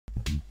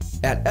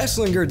At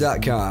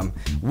Esslinger.com,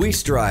 we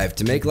strive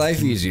to make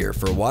life easier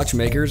for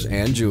watchmakers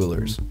and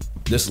jewelers.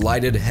 This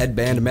lighted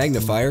headband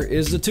magnifier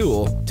is the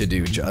tool to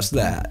do just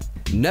that.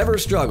 Never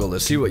struggle to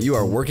see what you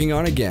are working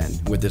on again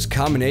with this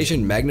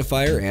combination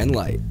magnifier and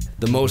light.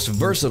 The most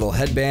versatile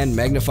headband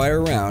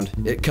magnifier around,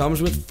 it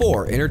comes with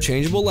 4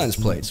 interchangeable lens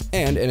plates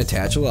and an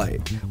attached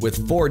light.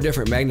 With 4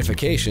 different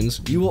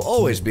magnifications, you will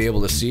always be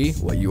able to see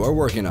what you are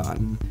working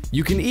on.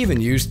 You can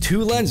even use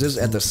 2 lenses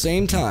at the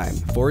same time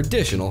for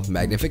additional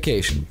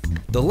magnification.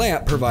 The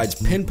lamp provides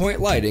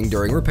pinpoint lighting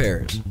during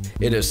repairs.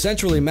 It is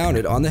centrally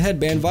mounted on the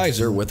headband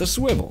visor with a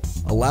swivel,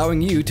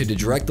 allowing you to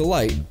direct the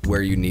light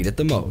where you need it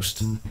the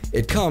most.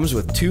 It comes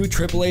with 2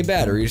 AAA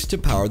batteries to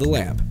power the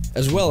lamp,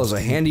 as well as a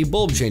handy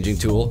bulb changing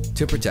tool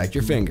to protect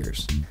your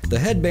fingers. The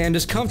headband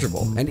is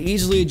comfortable and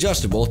easily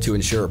adjustable to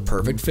ensure a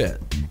perfect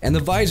fit, and the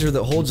visor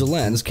that holds the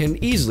lens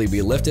can easily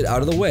be lifted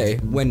out of the way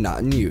when not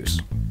in use.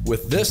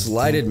 With this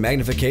lighted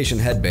magnification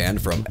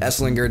headband from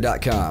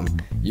Esslinger.com,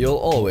 you'll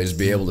always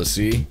be able to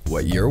see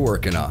what you're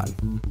working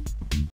on.